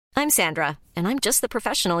I'm Sandra, and I'm just the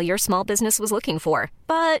professional your small business was looking for.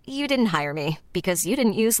 But you didn't hire me because you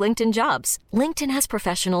didn't use LinkedIn Jobs. LinkedIn has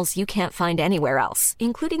professionals you can't find anywhere else,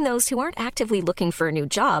 including those who aren't actively looking for a new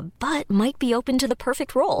job, but might be open to the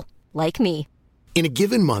perfect role, like me. In a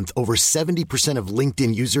given month, over 70% of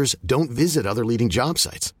LinkedIn users don't visit other leading job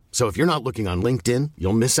sites. So if you're not looking on LinkedIn,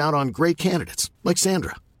 you'll miss out on great candidates like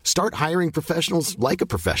Sandra. Start hiring professionals like a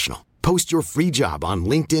professional. Post your free job on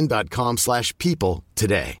linkedin.com/people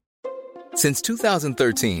today. Since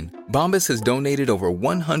 2013, Bombas has donated over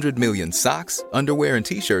 100 million socks, underwear, and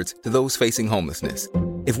T-shirts to those facing homelessness.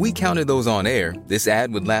 If we counted those on air, this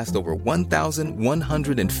ad would last over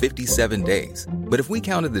 1,157 days. But if we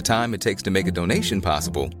counted the time it takes to make a donation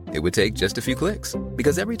possible, it would take just a few clicks.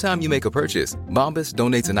 Because every time you make a purchase, Bombas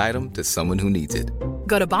donates an item to someone who needs it.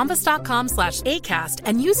 Go to bombas.com/ACAST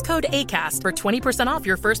and use code ACAST for 20% off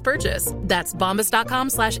your first purchase. That's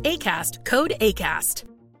bombas.com/ACAST, code ACAST.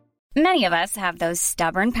 Many of us have those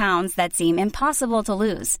stubborn pounds that seem impossible to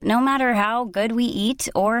lose, no matter how good we eat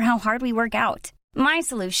or how hard we work out. My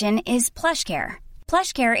solution is PlushCare.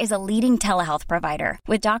 PlushCare is a leading telehealth provider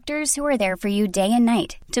with doctors who are there for you day and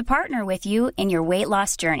night to partner with you in your weight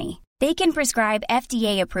loss journey. They can prescribe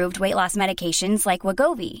FDA-approved weight loss medications like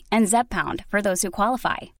Wegovy and Zepbound for those who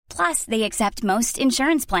qualify. Plus, they accept most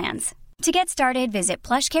insurance plans. To get started, visit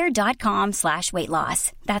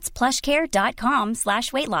plushcare.com/weightloss. That's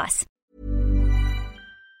plushcare.com/weightloss.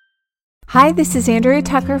 Hi, this is Andrea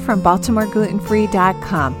Tucker from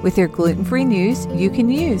BaltimoreGlutenFree.com with your gluten-free news you can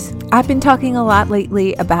use. I've been talking a lot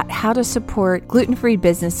lately about how to support gluten-free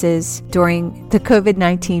businesses during the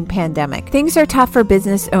COVID-19 pandemic. Things are tough for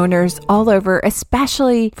business owners all over,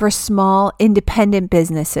 especially for small independent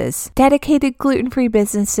businesses. Dedicated gluten-free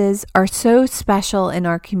businesses are so special in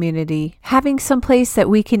our community. Having some place that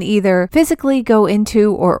we can either physically go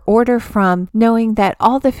into or order from, knowing that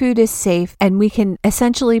all the food is safe and we can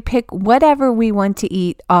essentially pick whatever we want to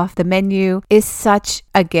eat off the menu, is such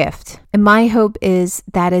a gift. And my hope is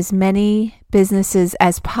that as many businesses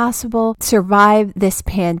as possible survive this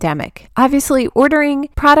pandemic. Obviously, ordering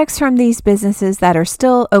products from these businesses that are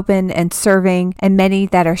still open and serving, and many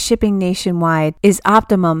that are shipping nationwide, is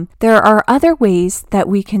optimum. There are other ways that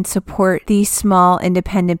we can support these small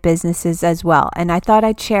independent businesses as well. And I thought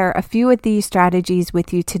I'd share a few of these strategies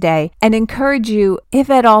with you today and encourage you, if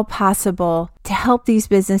at all possible, to help these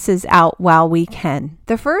businesses out while we can.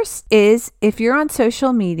 The first is, if you're on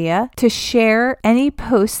social media, to share any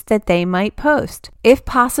posts that they might post. If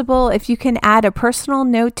possible, if you can add a personal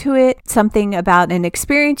note to it, something about an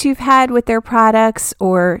experience you've had with their products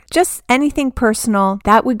or just anything personal,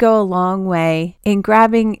 that would go a long way in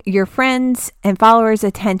grabbing your friends' and followers'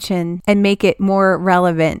 attention and make it more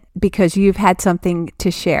relevant because you've had something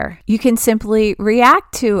to share. You can simply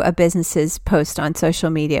react to a business's post on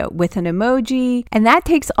social media with an emoji, and that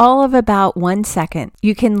takes all of about 1 second.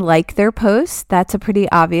 You can like their post. That's a pretty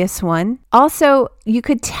obvious one. Also, you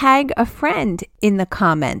could tag a friend in the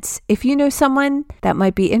comments. If you know someone that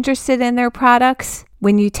might be interested in their products,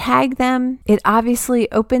 when you tag them, it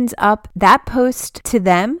obviously opens up that post to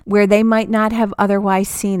them where they might not have otherwise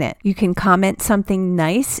seen it. You can comment something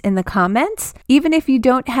nice in the comments. Even if you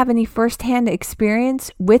don't have any firsthand experience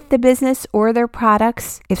with the business or their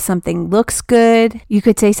products, if something looks good, you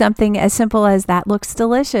could say something as simple as, "That looks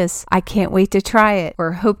delicious. I can't wait to try it,"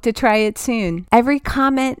 or "Hope to try it soon." Every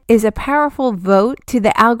comment is a powerful vote to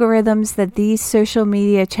the algorithms that these social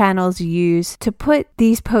media channels use to put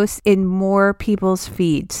these posts in more people's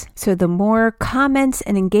feeds. So the more comments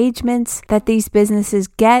and engagements that these businesses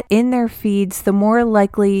get in their feeds, the more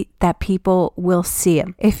likely that people will see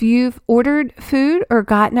them. If you've ordered food or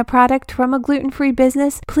gotten a product from a gluten-free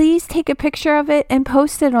business, please take a picture of it and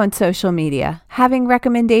post it on social media. Having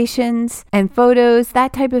recommendations and photos,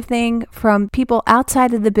 that type of thing from people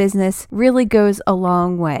outside of the business really goes a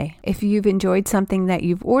long way. If you've enjoyed something that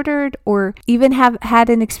you've ordered or even have had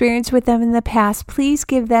an experience with them in the past, please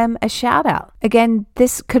give them a shout out. Again,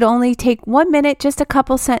 this could only take 1 minute, just a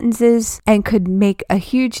couple sentences, and could make a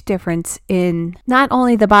huge difference in not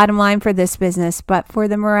only the bottom line for this business, but for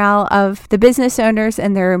the morale of the business owners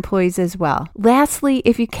and their employees as well. Lastly,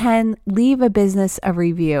 if you can, leave a business a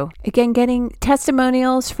review. Again, getting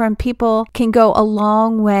testimonials from people can go a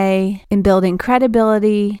long way in building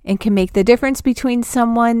credibility and can make the difference between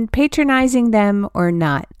someone patronizing them or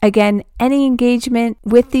not. Again, any engagement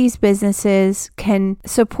with these businesses can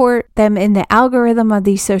support them in the algorithm of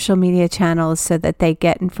these social media channels so that they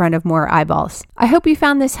get in front of more eyeballs. I hope you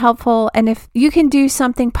found this helpful, and if you can do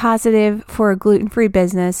something positive for a gluten-free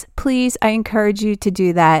business, please, I encourage you to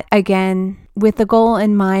do that. Again, with the goal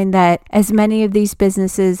in mind that as many of these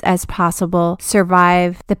businesses as possible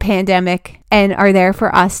survive the pandemic and are there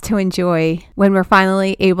for us to enjoy when we're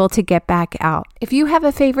finally able to get back out. If you have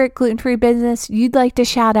a favorite gluten-free business you'd like to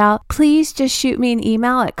shout out, please just shoot me an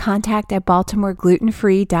email at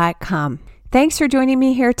contact@baltimoreglutenfree.com. Thanks for joining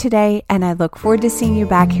me here today, and I look forward to seeing you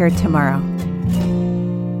back here tomorrow.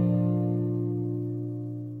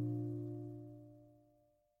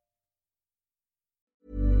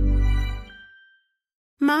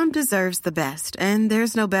 Mom deserves the best, and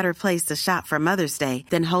there's no better place to shop for Mother's Day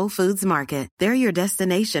than Whole Foods Market. They're your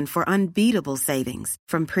destination for unbeatable savings,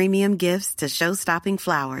 from premium gifts to show-stopping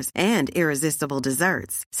flowers and irresistible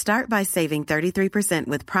desserts. Start by saving 33%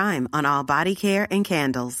 with Prime on all body care and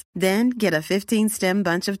candles. Then get a 15-stem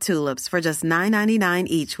bunch of tulips for just $9.99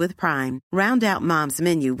 each with Prime. Round out Mom's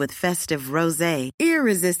menu with festive rosé,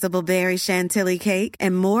 irresistible berry chantilly cake,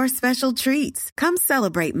 and more special treats. Come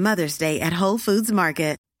celebrate Mother's Day at Whole Foods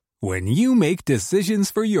Market. When you make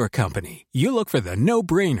decisions for your company, you look for the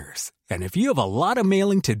no-brainers. And if you have a lot of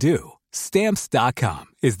mailing to do, Stamps.com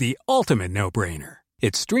is the ultimate no-brainer.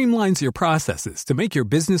 It streamlines your processes to make your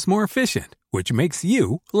business more efficient, which makes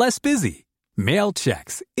you less busy. Mail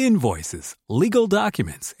checks, invoices, legal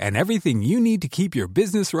documents, and everything you need to keep your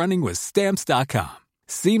business running with Stamps.com.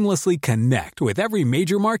 Seamlessly connect with every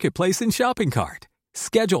major marketplace and shopping cart.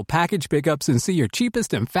 Schedule package pickups and see your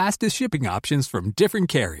cheapest and fastest shipping options from different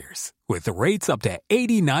carriers, with rates up to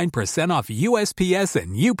 89% off USPS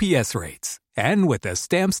and UPS rates. And with the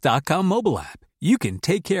Stamps.com mobile app, you can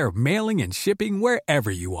take care of mailing and shipping wherever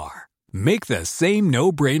you are. Make the same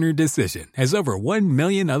no-brainer decision as over 1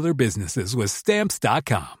 million other businesses with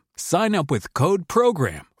Stamps.com. Sign up with code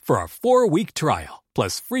PROGRAM for a 4-week trial,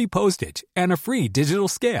 plus free postage and a free digital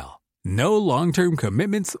scale. No long-term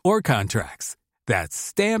commitments or contracts. That's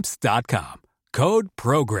Stamps.com. Code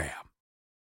PROGRAM.